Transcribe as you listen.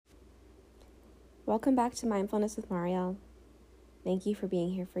Welcome back to Mindfulness with Marielle. Thank you for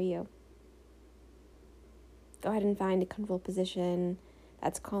being here for you. Go ahead and find a comfortable position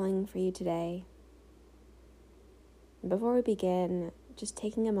that's calling for you today. And before we begin, just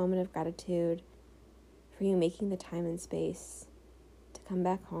taking a moment of gratitude for you making the time and space to come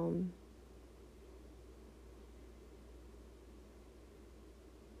back home.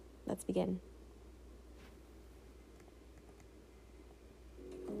 Let's begin.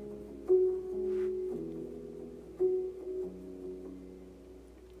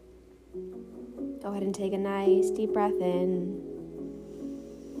 Go ahead and take a nice deep breath in.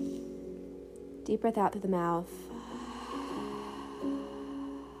 Deep breath out through the mouth.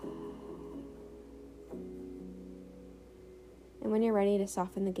 And when you're ready to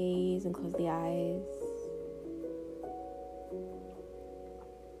soften the gaze and close the eyes.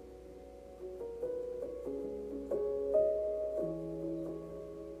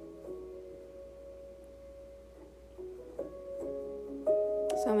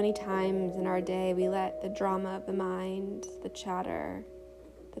 So many times in our day, we let the drama of the mind, the chatter,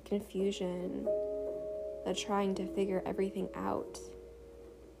 the confusion, the trying to figure everything out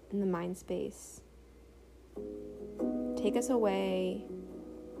in the mind space take us away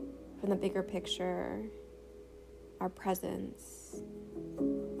from the bigger picture, our presence,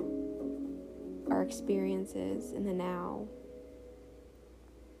 our experiences in the now.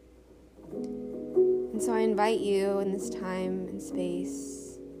 And so I invite you in this time and space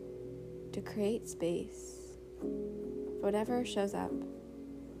to create space for whatever shows up.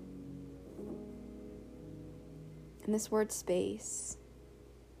 And this word space,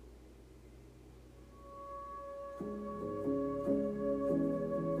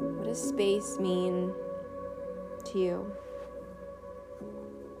 what does space mean to you?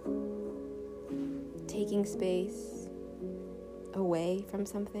 Taking space away from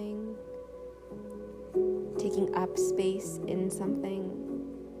something, taking up space in something.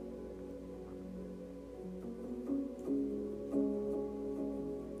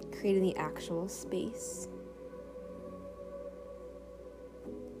 Creating the actual space.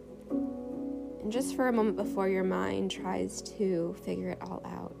 And just for a moment before your mind tries to figure it all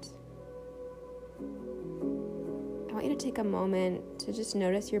out, I want you to take a moment to just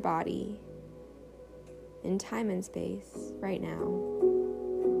notice your body in time and space right now.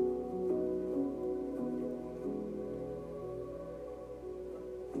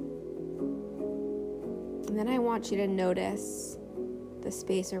 And then I want you to notice the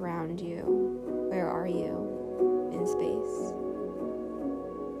space around you. Where are you in space?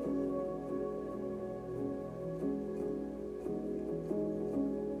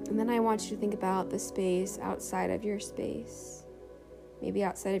 And then I want you to think about the space outside of your space. Maybe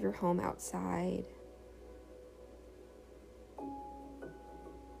outside of your home, outside.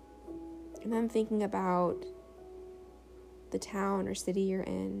 And then thinking about the town or city you're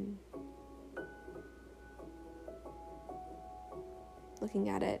in. Looking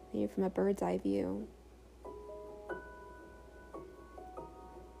at it maybe from a bird's eye view.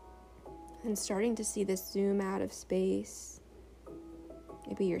 And starting to see this zoom out of space.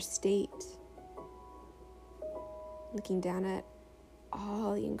 Maybe your state. Looking down at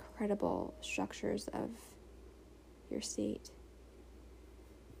all the incredible structures of your state.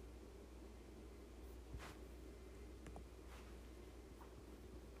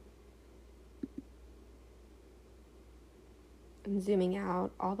 And zooming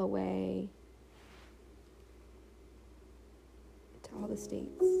out all the way to all the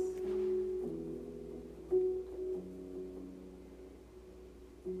states.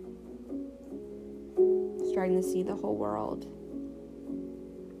 Starting to see the whole world.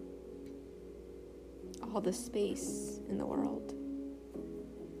 All the space in the world.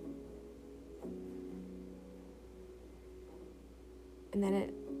 And then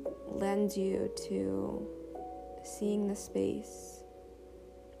it lends you to seeing the space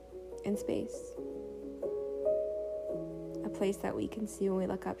in space. A place that we can see when we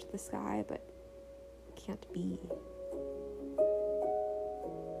look up to the sky, but can't be.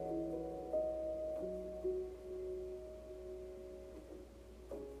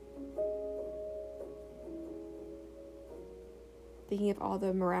 Thinking of all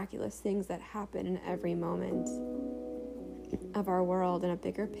the miraculous things that happen in every moment of our world in a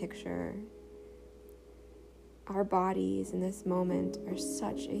bigger picture. Our bodies in this moment are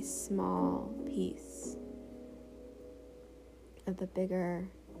such a small piece of the bigger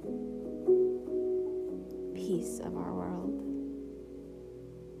piece of our world.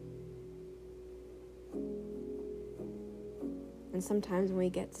 And sometimes when we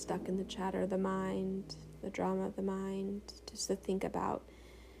get stuck in the chatter of the mind, the drama of the mind, just to think about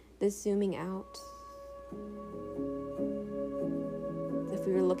this zooming out. If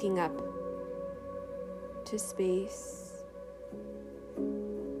we were looking up to space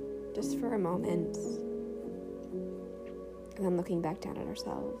just for a moment, and then looking back down at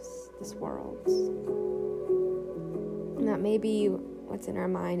ourselves, this world. And that maybe what's in our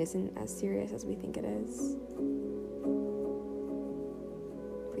mind isn't as serious as we think it is.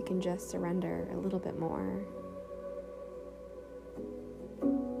 If we can just surrender a little bit more,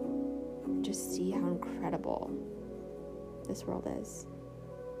 and just see how incredible this world is.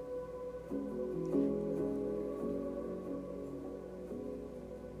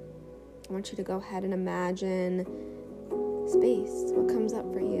 I want you to go ahead and imagine space, what comes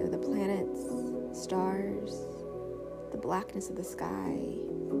up for you, the planets, stars, the blackness of the sky,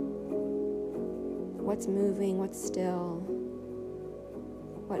 what's moving, what's still,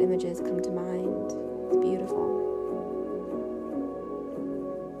 what images come to mind. It's beautiful.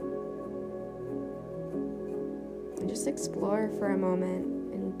 And just explore for a moment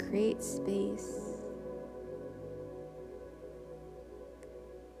and create space.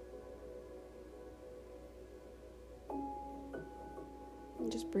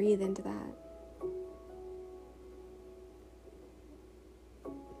 And just breathe into that.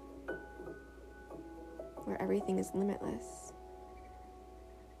 Where everything is limitless,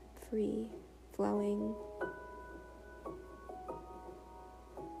 free, flowing,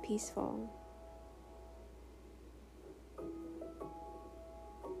 peaceful.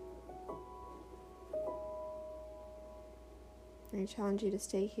 I challenge you to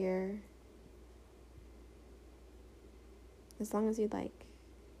stay here as long as you'd like.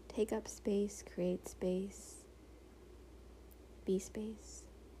 Take up space, create space, be space.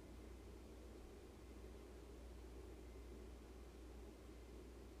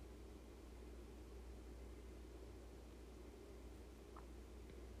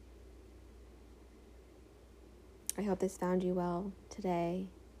 I hope this found you well today,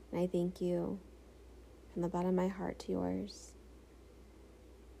 and I thank you from the bottom of my heart to yours.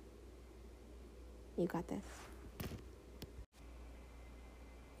 You got this.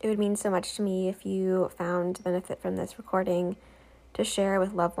 It would mean so much to me if you found benefit from this recording to share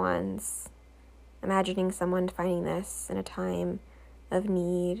with loved ones, imagining someone finding this in a time of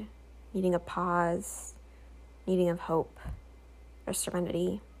need, needing a pause, needing of hope or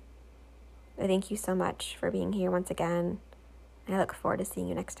serenity. I thank you so much for being here once again, and I look forward to seeing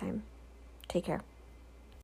you next time. Take care.